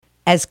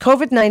As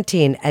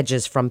COVID-19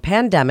 edges from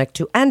pandemic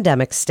to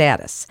endemic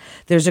status,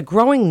 there's a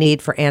growing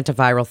need for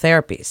antiviral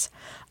therapies.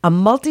 A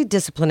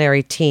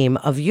multidisciplinary team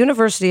of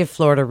University of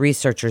Florida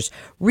researchers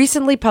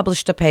recently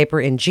published a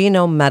paper in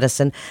Genome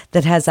Medicine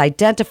that has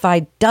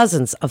identified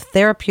dozens of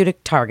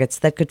therapeutic targets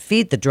that could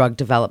feed the drug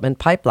development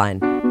pipeline.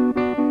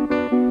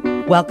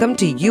 Welcome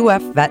to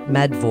UF Vet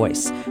Med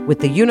Voice with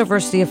the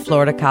University of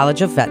Florida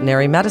College of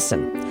Veterinary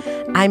Medicine.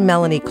 I'm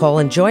Melanie Cole,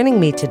 and joining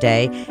me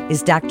today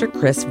is Dr.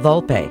 Chris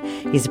Volpe.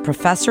 He's a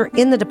professor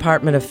in the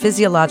Department of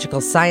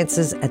Physiological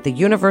Sciences at the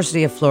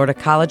University of Florida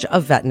College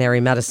of Veterinary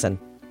Medicine.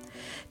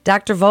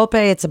 Dr.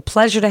 Volpe, it's a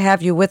pleasure to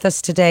have you with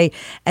us today.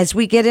 As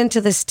we get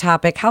into this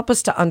topic, help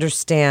us to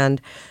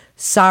understand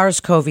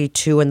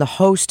SARS-CoV-2 and the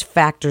host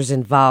factors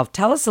involved.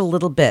 Tell us a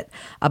little bit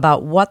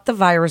about what the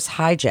virus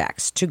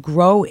hijacks to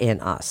grow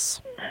in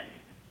us.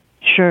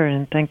 Sure,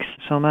 and thanks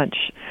so much.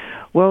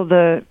 Well,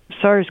 the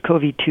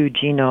SARS-CoV-2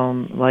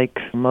 genome, like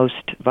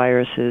most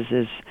viruses,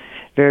 is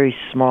very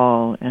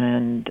small,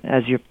 and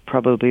as you're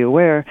probably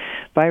aware,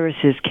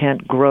 viruses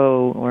can't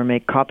grow or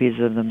make copies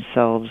of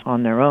themselves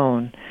on their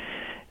own.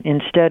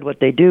 Instead,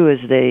 what they do is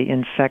they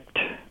infect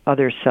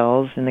other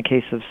cells. In the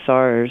case of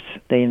SARS,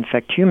 they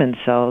infect human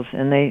cells,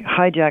 and they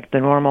hijack the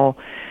normal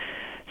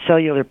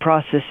cellular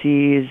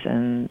processes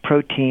and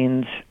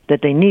proteins that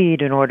they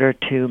need in order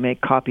to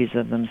make copies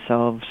of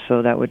themselves.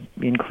 So that would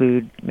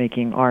include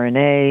making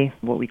RNA,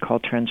 what we call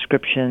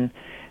transcription,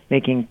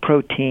 making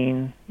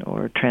protein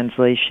or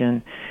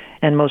translation,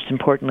 and most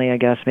importantly, I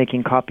guess,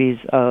 making copies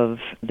of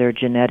their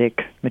genetic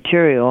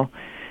material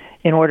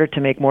in order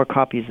to make more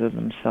copies of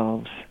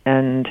themselves.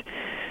 And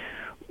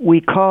we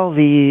call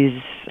these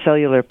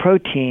cellular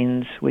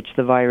proteins, which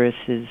the virus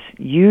is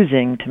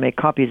using to make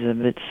copies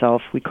of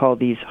itself, we call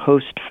these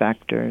host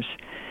factors.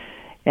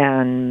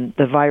 And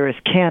the virus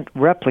can't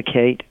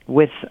replicate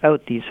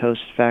without these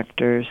host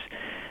factors.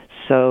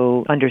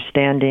 So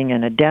understanding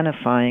and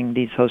identifying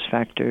these host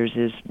factors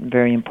is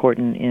very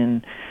important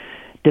in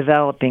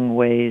developing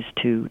ways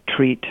to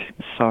treat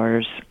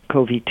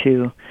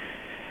SARS-CoV-2.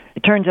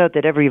 It turns out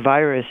that every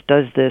virus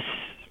does this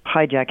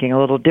hijacking a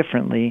little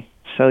differently.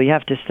 So you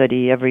have to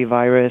study every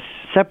virus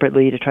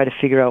separately to try to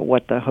figure out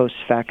what the host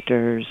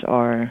factors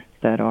are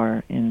that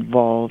are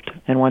involved.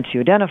 And once you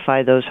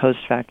identify those host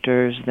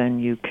factors, then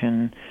you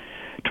can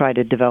try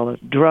to develop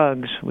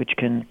drugs which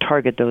can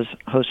target those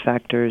host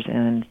factors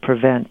and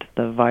prevent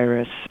the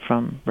virus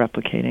from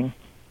replicating.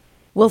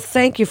 Well,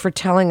 thank you for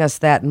telling us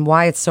that and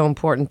why it's so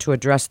important to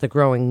address the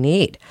growing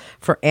need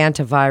for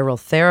antiviral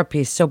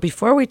therapy. So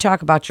before we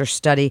talk about your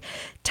study,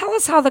 tell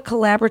us how the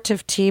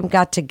collaborative team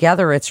got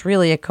together. It's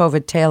really a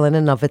COVID tale in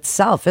and of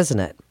itself, isn't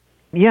it?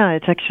 Yeah,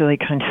 it's actually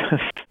kind of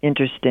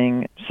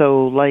interesting.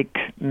 So like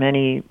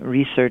many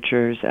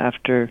researchers,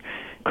 after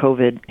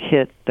COVID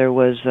hit, there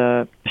was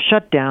a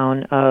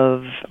shutdown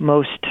of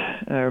most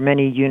or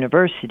many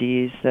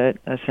universities that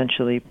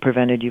essentially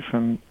prevented you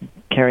from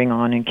carrying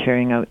on and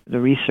carrying out the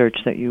research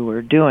that you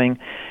were doing.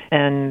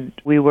 And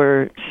we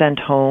were sent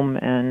home,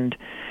 and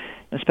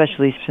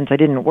especially since I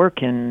didn't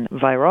work in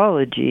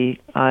virology,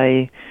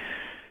 I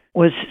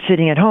was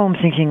sitting at home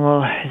thinking,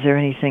 well, is there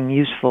anything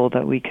useful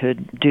that we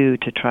could do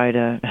to try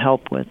to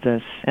help with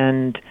this?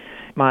 And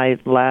my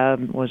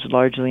lab was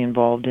largely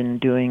involved in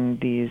doing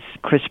these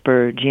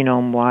CRISPR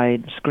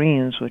genome-wide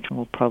screens, which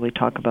we'll probably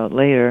talk about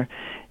later.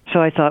 So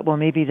I thought, well,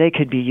 maybe they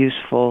could be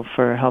useful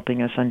for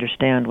helping us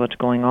understand what's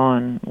going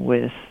on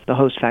with the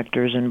host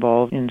factors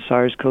involved in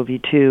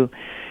SARS-CoV-2.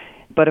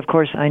 But of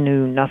course, I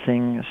knew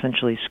nothing,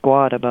 essentially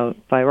squat, about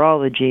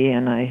virology,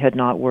 and I had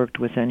not worked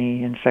with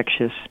any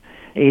infectious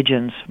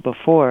agents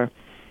before.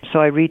 So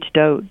I reached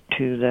out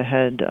to the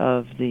head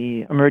of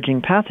the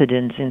Emerging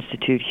Pathogens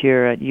Institute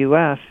here at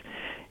UF,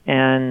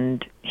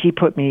 and he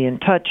put me in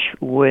touch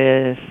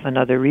with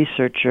another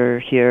researcher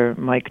here,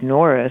 Mike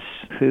Norris,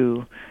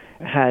 who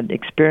had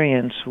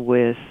experience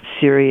with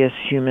serious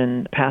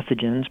human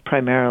pathogens,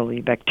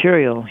 primarily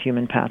bacterial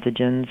human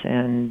pathogens,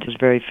 and was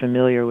very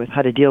familiar with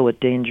how to deal with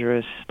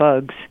dangerous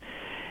bugs.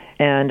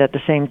 And at the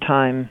same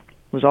time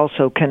was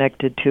also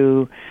connected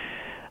to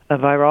a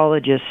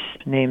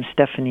virologist named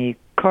Stephanie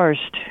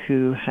Karst,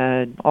 who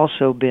had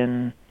also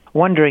been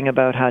wondering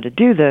about how to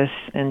do this,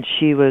 and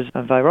she was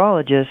a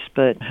virologist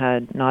but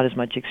had not as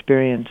much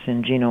experience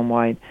in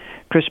genome-wide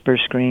CRISPR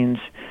screens.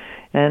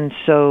 And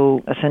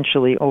so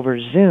essentially over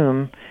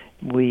Zoom,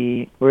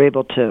 we were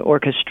able to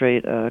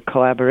orchestrate a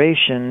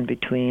collaboration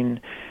between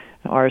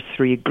our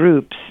three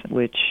groups,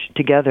 which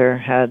together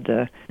had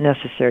the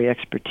necessary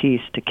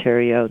expertise to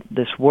carry out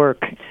this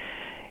work.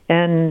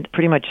 And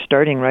pretty much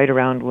starting right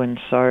around when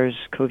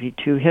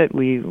SARS-CoV-2 hit,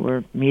 we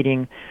were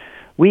meeting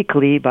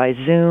weekly by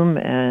Zoom,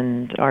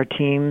 and our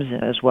teams,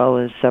 as well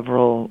as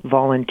several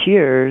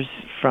volunteers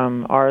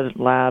from our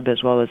lab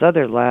as well as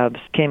other labs,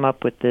 came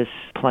up with this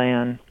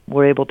plan.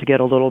 We're able to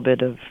get a little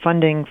bit of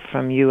funding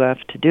from UF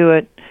to do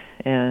it.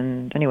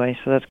 And anyway,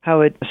 so that's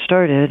how it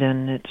started,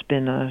 and it's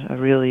been a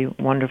really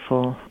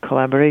wonderful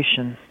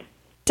collaboration.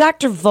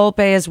 Dr. Volpe,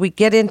 as we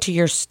get into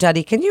your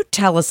study, can you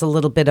tell us a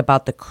little bit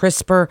about the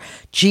CRISPR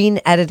gene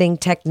editing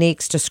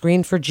techniques to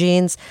screen for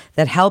genes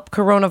that help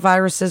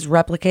coronaviruses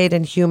replicate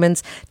in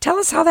humans? Tell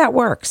us how that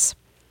works.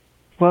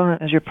 Well,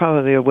 as you're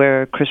probably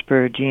aware,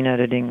 CRISPR gene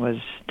editing was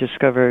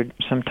discovered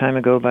some time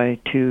ago by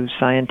two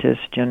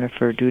scientists,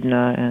 Jennifer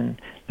Doudna and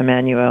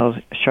Emmanuel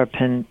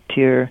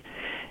Charpentier,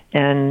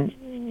 and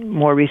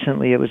more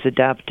recently it was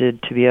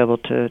adapted to be able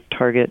to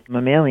target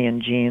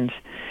mammalian genes.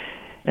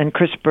 And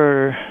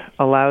CRISPR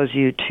allows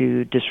you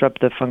to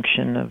disrupt the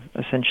function of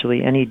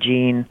essentially any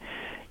gene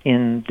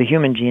in the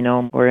human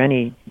genome or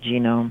any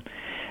genome.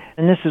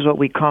 And this is what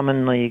we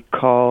commonly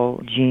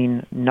call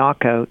gene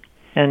knockout.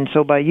 And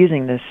so by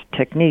using this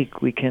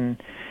technique, we can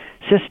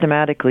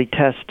systematically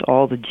test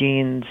all the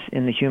genes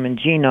in the human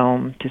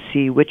genome to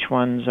see which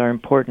ones are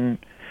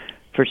important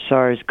for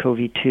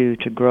SARS-CoV-2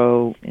 to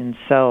grow in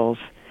cells.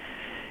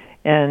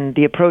 And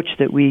the approach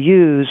that we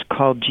use,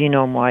 called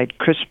genome-wide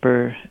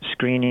CRISPR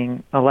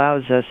screening,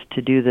 allows us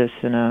to do this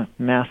in a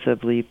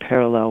massively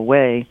parallel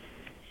way,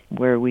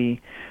 where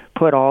we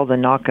put all the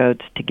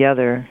knockouts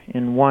together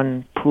in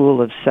one pool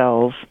of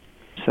cells.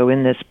 So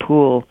in this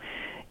pool,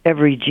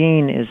 every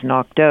gene is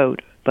knocked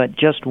out, but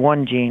just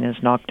one gene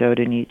is knocked out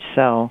in each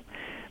cell.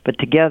 But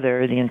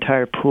together, the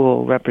entire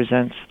pool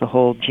represents the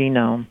whole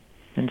genome.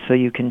 And so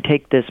you can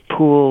take this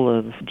pool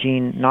of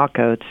gene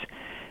knockouts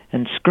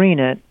and screen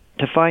it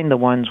to find the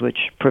ones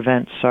which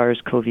prevent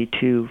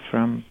SARS-CoV-2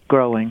 from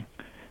growing.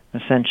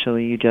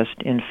 Essentially, you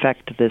just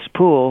infect this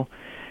pool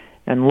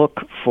and look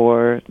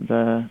for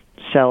the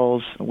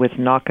cells with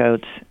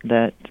knockouts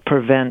that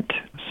prevent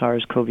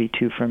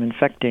SARS-CoV-2 from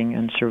infecting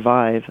and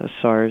survive a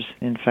SARS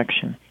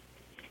infection.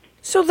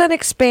 So then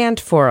expand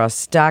for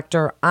us,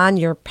 Doctor, on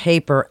your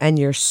paper and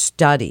your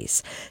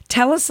studies.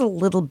 Tell us a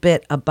little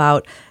bit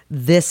about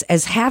this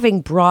as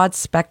having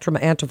broad-spectrum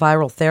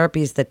antiviral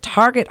therapies that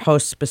target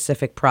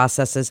host-specific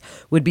processes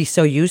would be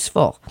so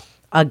useful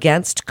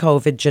against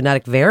COVID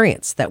genetic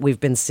variants that we've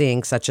been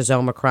seeing, such as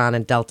Omicron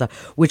and Delta,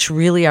 which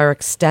really are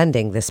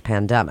extending this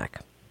pandemic.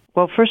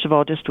 Well, first of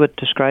all, just with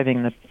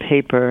describing the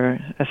paper,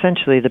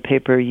 essentially the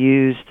paper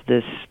used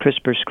this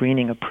CRISPR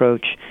screening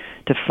approach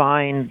to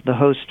find the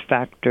host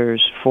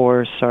factors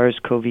for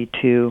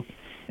SARS-CoV-2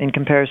 in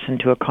comparison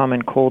to a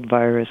common cold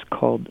virus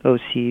called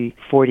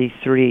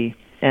OC43.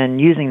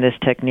 And using this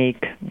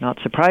technique, not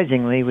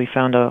surprisingly, we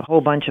found a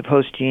whole bunch of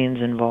host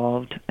genes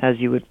involved, as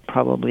you would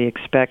probably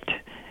expect,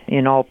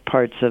 in all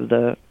parts of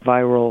the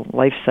viral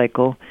life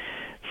cycle,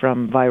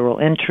 from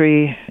viral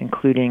entry,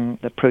 including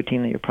the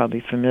protein that you're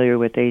probably familiar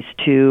with,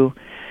 ACE2,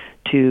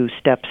 to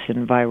steps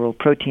in viral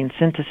protein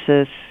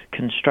synthesis,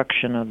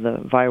 construction of the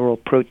viral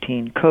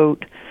protein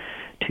coat,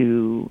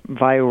 to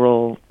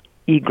viral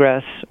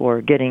egress,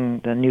 or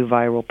getting the new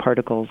viral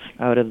particles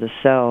out of the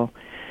cell.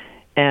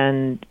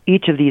 And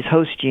each of these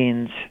host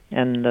genes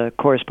and the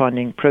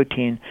corresponding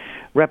protein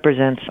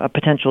represents a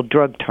potential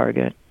drug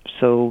target.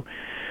 So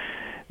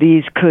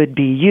these could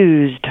be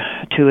used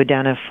to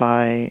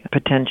identify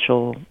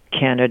potential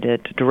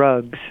candidate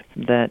drugs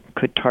that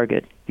could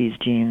target these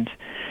genes.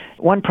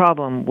 One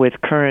problem with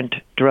current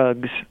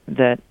drugs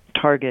that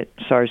target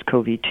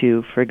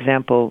SARS-CoV-2, for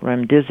example,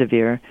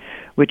 remdesivir,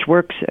 which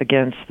works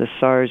against the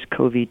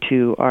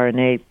SARS-CoV-2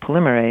 RNA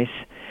polymerase,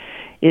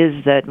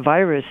 is that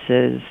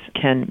viruses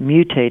can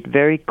mutate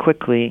very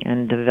quickly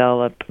and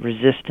develop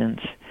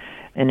resistance.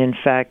 And in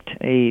fact,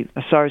 a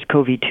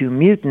SARS-CoV-2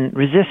 mutant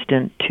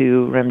resistant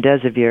to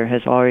remdesivir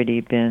has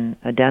already been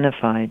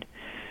identified.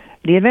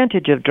 The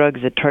advantage of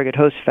drugs that target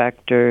host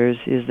factors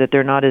is that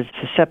they're not as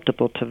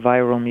susceptible to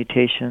viral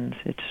mutations.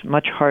 It's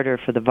much harder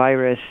for the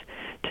virus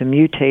to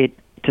mutate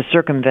to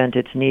circumvent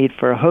its need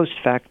for a host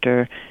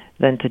factor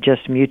than to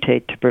just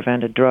mutate to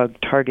prevent a drug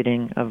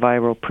targeting a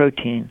viral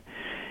protein.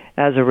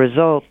 As a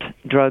result,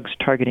 drugs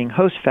targeting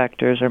host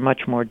factors are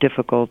much more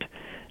difficult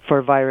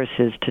for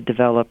viruses to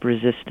develop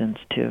resistance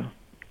to.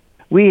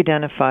 We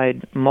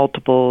identified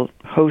multiple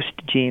host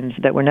genes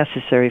that were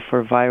necessary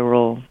for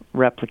viral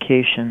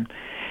replication.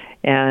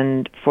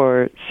 And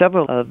for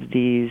several of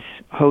these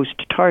host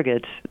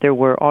targets, there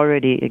were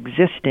already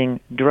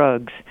existing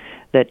drugs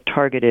that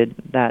targeted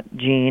that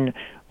gene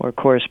or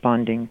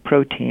corresponding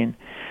protein.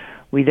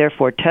 We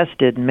therefore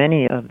tested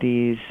many of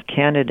these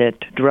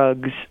candidate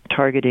drugs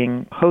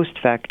targeting host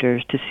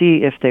factors to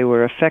see if they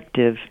were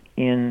effective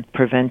in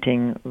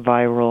preventing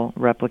viral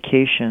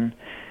replication.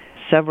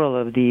 Several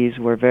of these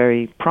were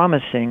very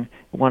promising.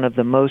 One of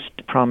the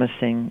most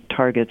promising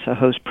targets a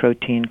host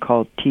protein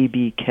called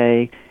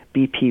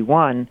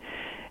TBK-BP1,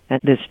 and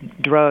this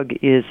drug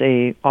is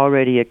a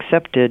already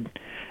accepted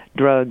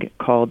drug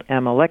called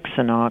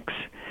amylexanox,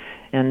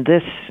 and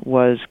this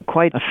was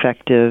quite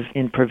effective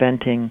in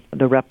preventing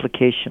the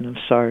replication of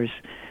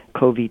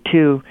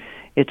SARS-CoV-2.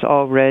 It's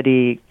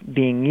already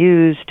being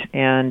used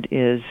and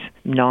is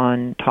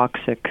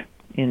non-toxic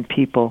in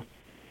people.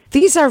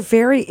 These are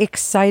very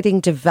exciting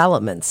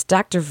developments.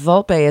 Dr.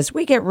 Volpe, as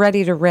we get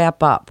ready to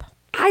wrap up,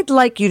 I'd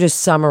like you to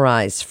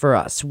summarize for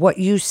us what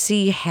you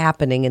see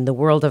happening in the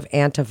world of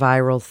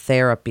antiviral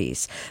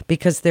therapies,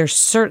 because there's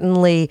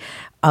certainly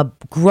a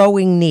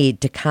growing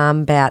need to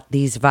combat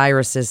these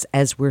viruses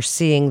as we're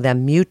seeing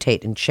them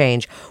mutate and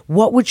change.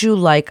 What would you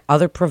like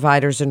other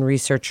providers and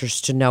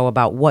researchers to know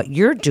about what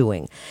you're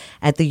doing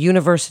at the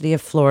University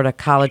of Florida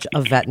College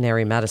of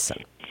Veterinary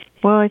Medicine?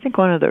 Well, I think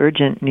one of the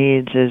urgent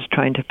needs is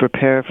trying to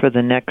prepare for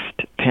the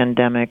next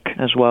pandemic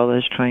as well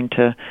as trying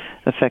to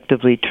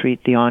effectively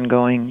treat the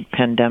ongoing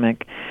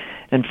pandemic.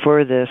 And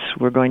for this,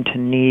 we're going to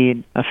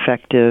need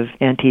effective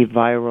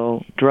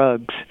antiviral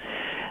drugs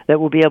that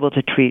will be able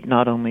to treat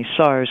not only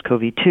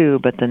SARS-CoV-2,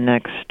 but the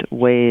next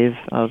wave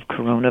of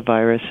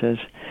coronaviruses.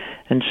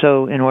 And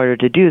so in order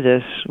to do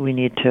this, we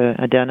need to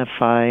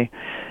identify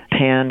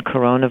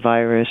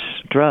pan-coronavirus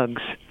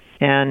drugs.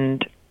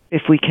 And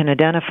if we can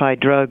identify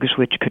drugs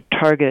which could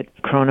target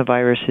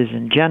coronaviruses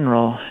in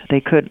general, they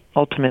could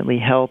ultimately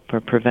help or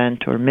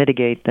prevent or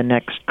mitigate the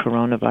next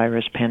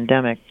coronavirus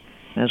pandemic,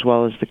 as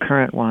well as the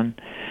current one.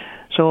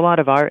 So a lot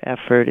of our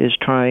effort is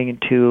trying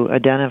to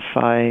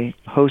identify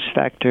host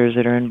factors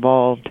that are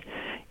involved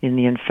in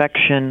the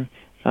infection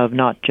of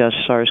not just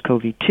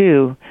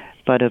SARS-CoV-2,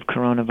 but of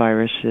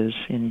coronaviruses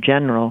in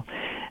general,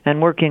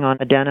 and working on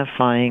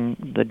identifying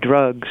the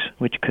drugs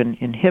which can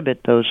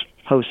inhibit those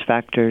host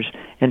factors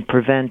and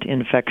prevent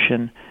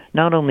infection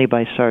not only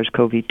by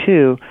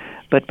SARS-CoV-2,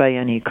 but by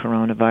any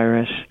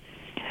coronavirus.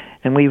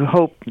 And we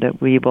hope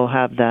that we will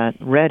have that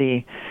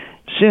ready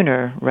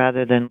sooner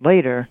rather than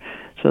later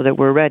so that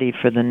we're ready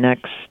for the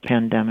next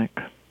pandemic.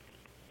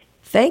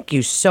 Thank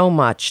you so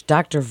much,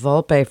 Dr.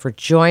 Volpe, for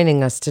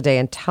joining us today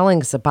and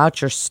telling us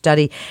about your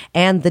study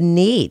and the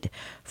need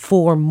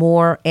for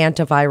more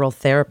antiviral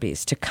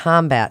therapies to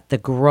combat the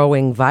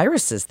growing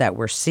viruses that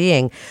we're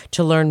seeing.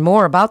 To learn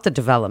more about the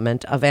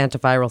development of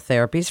antiviral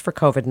therapies for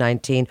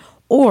COVID-19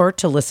 or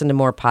to listen to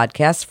more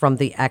podcasts from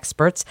the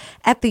experts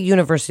at the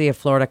University of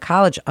Florida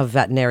College of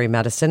Veterinary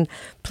Medicine,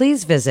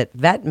 please visit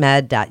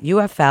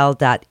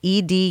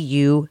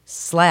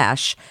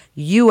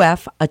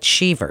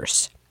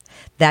vetmed.ufl.edu/UFachievers.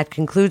 That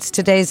concludes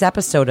today's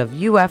episode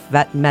of UF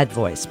Vet Med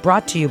Voice,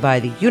 brought to you by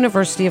the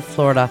University of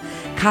Florida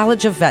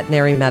College of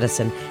Veterinary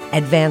Medicine,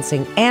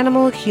 advancing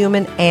animal,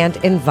 human, and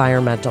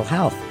environmental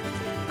health.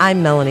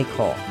 I'm Melanie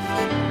Cole.